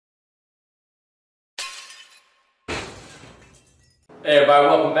Hey everybody,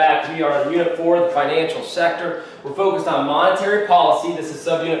 welcome back. We are in Unit 4, the financial sector. We're focused on monetary policy. This is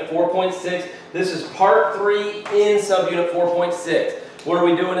subunit 4.6. This is part 3 in subunit 4.6. What are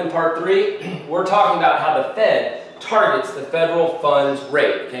we doing in part 3? We're talking about how the Fed targets the federal funds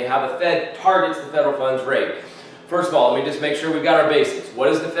rate. Okay, how the Fed targets the federal funds rate. First of all, let me just make sure we've got our basics. What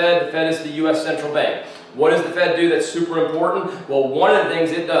is the Fed? The Fed is the U.S. central bank. What does the Fed do that's super important? Well, one of the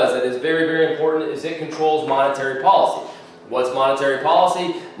things it does that is very, very important is it controls monetary policy. What's monetary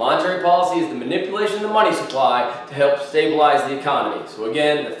policy? Monetary policy is the manipulation of the money supply to help stabilize the economy. So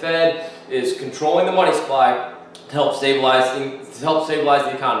again, the Fed is controlling the money supply to help stabilize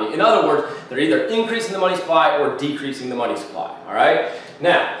the economy. In other words, they're either increasing the money supply or decreasing the money supply. All right?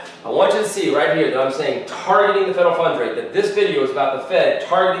 Now, I want you to see right here that I'm saying targeting the federal funds rate, that this video is about the Fed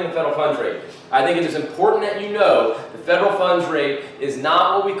targeting the federal funds rate. I think it is important that you know the federal funds rate is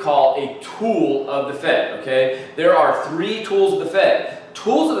not what we call a tool of the Fed, okay? There are 3 tools of the Fed.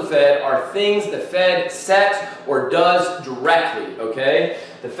 Tools of the Fed are things the Fed sets or does directly, okay?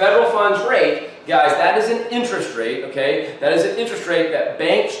 The federal funds rate, guys, that is an interest rate, okay? That is an interest rate that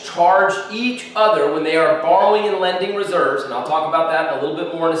banks charge each other when they are borrowing and lending reserves, and I'll talk about that a little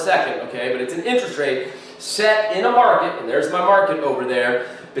bit more in a second, okay? But it's an interest rate set in a market, and there's my market over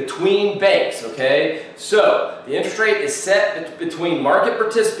there, between banks, okay? So, the interest rate is set between market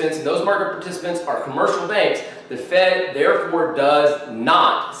participants, and those market participants are commercial banks. The Fed, therefore, does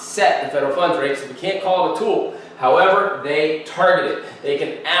not set the federal funds rate, so we can't call it a tool. However, they target it. They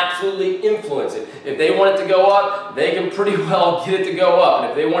can absolutely influence it. If they want it to go up, they can pretty well get it to go up.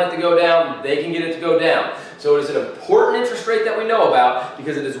 And if they want it to go down, they can get it to go down. So it is an important interest rate that we know about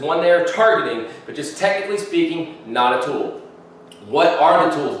because it is one they are targeting, but just technically speaking, not a tool. What are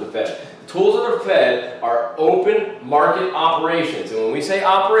the tools of the Fed? The tools of the Fed are open market operations. And when we say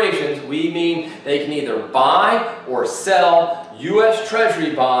operations, we mean they can either buy or sell U.S.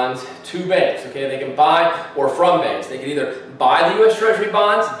 Treasury bonds to banks. Okay, they can buy or from banks. They can either buy the U.S. Treasury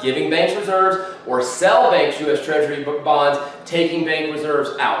bonds, giving banks reserves, or sell banks U.S. Treasury bonds, taking bank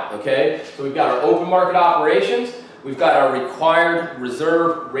reserves out. Okay, so we've got our open market operations, we've got our required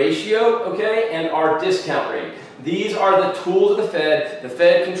reserve ratio, okay, and our discount rate. These are the tools of the Fed. The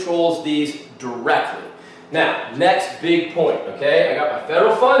Fed controls these directly. Now, next big point, okay? I got my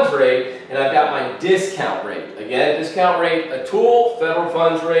federal funds rate and I've got my discount rate. Again, discount rate, a tool, federal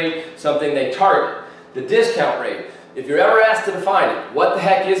funds rate, something they target. The discount rate, if you're ever asked to define it, what the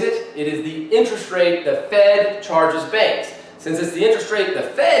heck is it? It is the interest rate the Fed charges banks. Since it's the interest rate the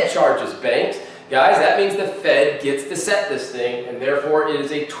Fed charges banks, guys, that means the Fed gets to set this thing and therefore it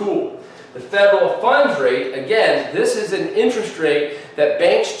is a tool. The federal funds rate, again, this is an interest rate that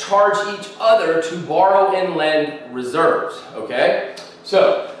banks charge each other to borrow and lend reserves, okay?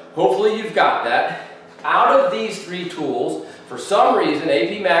 So, hopefully you've got that. Out of these 3 tools, for some reason,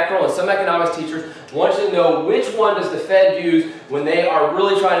 AP Macro and some economics teachers want you to know which one does the Fed use when they are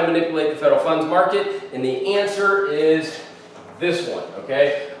really trying to manipulate the federal funds market, and the answer is this one,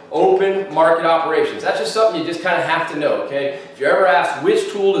 okay? Open market operations. That's just something you just kind of have to know, okay? If you're ever asked which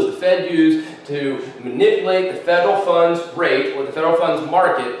tool does the Fed use to manipulate the federal funds rate or the federal funds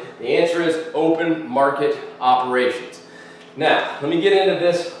market, the answer is open market operations. Now, let me get into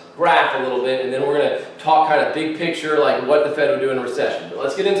this graph a little bit and then we're going to talk kind of big picture like what the Fed would do in a recession. But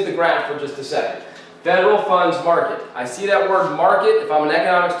let's get into the graph for just a second. Federal funds market. I see that word market. If I'm an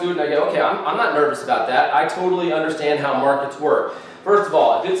economics student, I go, okay, I'm not nervous about that. I totally understand how markets work. First of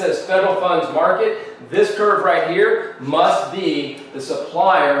all, if it says federal funds market, this curve right here must be the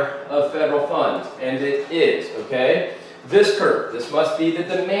supplier of federal funds, and it is, okay? This curve, this must be the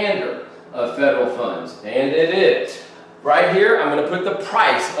demander of federal funds, and it is. Right here, I'm going to put the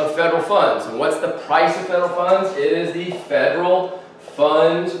price of federal funds, and what's the price of federal funds? It is the federal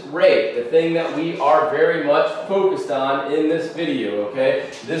funds rate, the thing that we are very much focused on in this video,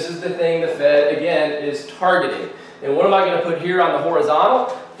 okay? This is the thing the Fed, again, is targeting. And what am I going to put here on the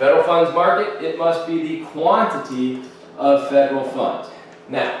horizontal? Federal funds market, it must be the quantity of federal funds.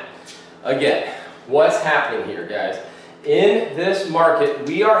 Now, again, what's happening here, guys? In this market,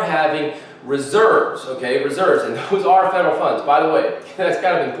 we are having reserves, okay? Reserves, and those are federal funds. By the way, that's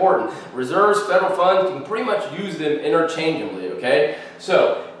kind of important. Reserves, federal funds, you can pretty much use them interchangeably, okay?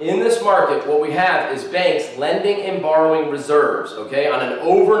 So, in this market, what we have is banks lending and borrowing reserves, okay? On an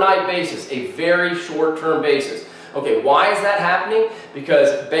overnight basis, a very short-term basis. Okay, why is that happening?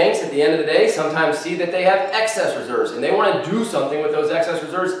 Because banks at the end of the day sometimes see that they have excess reserves and they want to do something with those excess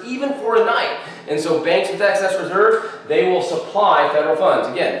reserves even for a night. And so banks with excess reserves, they will supply federal funds.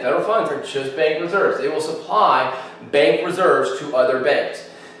 Again, federal funds are just bank reserves. They will supply bank reserves to other banks.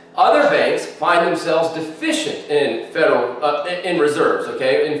 Other banks find themselves deficient in in reserves,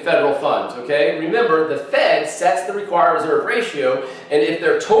 okay, in federal funds, okay? Remember, the Fed sets the required reserve ratio, and if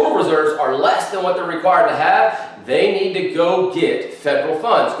their total reserves are less than what they're required to have, they need to go get federal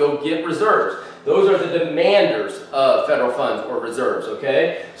funds, go get reserves. Those are the demanders of federal funds or reserves,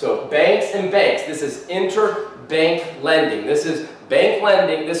 okay? So banks and banks, this is interbank lending. This is bank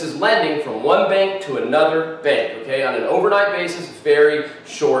lending, this is lending from one bank to another bank, okay, on an overnight basis, very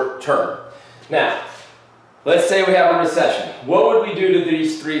short term. Now, let's say we have a recession. What would we do to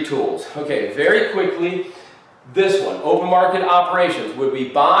these three tools? Okay, very quickly, this one, open market operations. Would we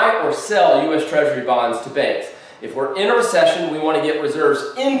buy or sell U.S. Treasury bonds to banks? If we're in a recession, we want to get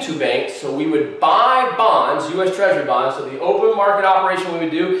reserves into banks, so we would buy bonds, U.S. Treasury bonds. So the open market operation we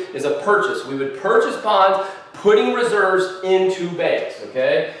would do is a purchase. We would purchase bonds, putting reserves into banks,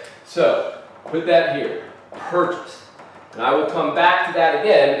 okay? So, put that here, purchase. And I will come back to that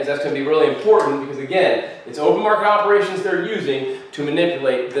again, because that's going to be really important, because again, it's open market operations they're using to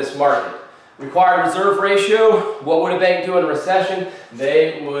manipulate this market. Required reserve ratio, what would a bank do in a recession?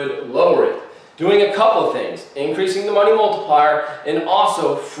 They would lower it. Doing a couple of things, increasing the money multiplier, and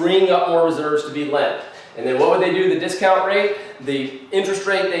also freeing up more reserves to be lent. And then what would they do? The discount rate, the interest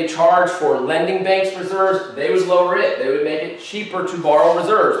rate they charge for lending banks reserves, they would lower it. They would make it cheaper to borrow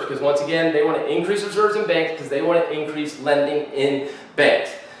reserves, because once again, they want to increase reserves in banks because they want to increase lending in banks.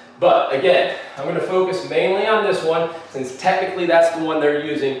 But again, I'm going to focus mainly on this one, since technically that's the one they're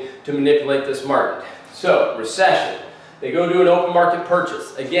using to manipulate this market. So, recession. They go do an open market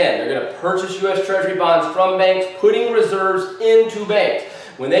purchase. Again, they're going to purchase U.S. Treasury bonds from banks, putting reserves into banks.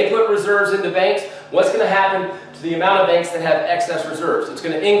 When they put reserves into banks, what's going to happen to the amount of banks that have excess reserves? It's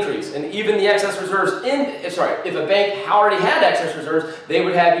going to increase. And even the excess reserves if a bank already had excess reserves, they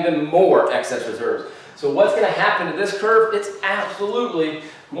would have even more excess reserves. So what's going to happen to this curve? It's absolutely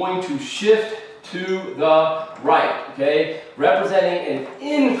going to shift to the right, okay? Representing an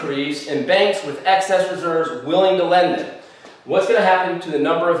increase in banks with excess reserves willing to lend them. What's going to happen to the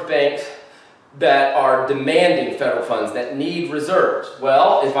number of banks that are demanding federal funds, that need reserves?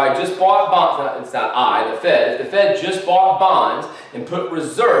 Well, if I just bought bonds, it's not I, the Fed, if the Fed just bought bonds and put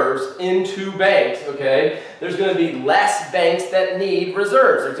reserves into banks, okay, there's going to be less banks that need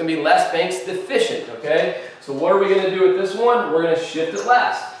reserves. There's going to be less banks deficient, okay? So what are we going to do with this one? We're going to shift it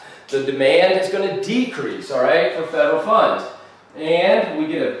left. The demand is going to decrease, all right, for federal funds. And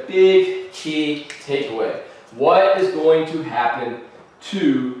we get a big key takeaway. What is going to happen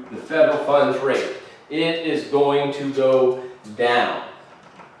to the federal funds rate? It is going to go down.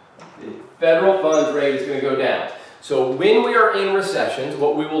 The federal funds rate is going to go down. So when we are in recessions,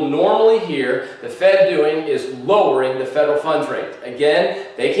 what we will normally hear the Fed doing is lowering the federal funds rate. Again,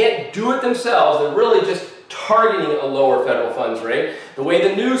 they can't do it themselves. They're really just targeting a lower federal funds rate. The way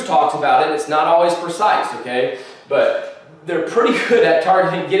the news talks about it, it's not always precise, okay? But they're pretty good at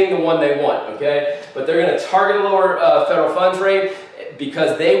targeting, getting the one they want, okay? But they're going to target a lower federal funds rate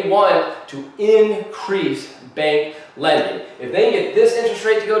because they want to increase bank lending. If they can get this interest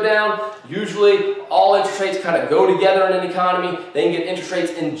rate to go down, usually all interest rates kind of go together in an economy. They can get interest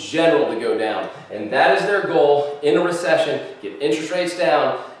rates in general to go down. And that is their goal in a recession, get interest rates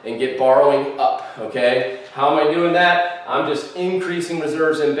down and get borrowing up, okay? How am I doing that? I'm just increasing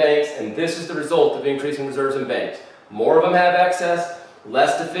reserves in banks, and this is the result of increasing reserves in banks. More of them have excess,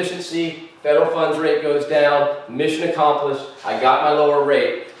 less deficiency, federal funds rate goes down, mission accomplished, I got my lower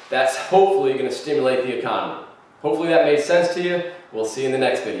rate. That's hopefully going to stimulate the economy. Hopefully that made sense to you. We'll see you in the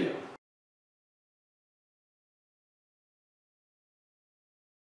next video.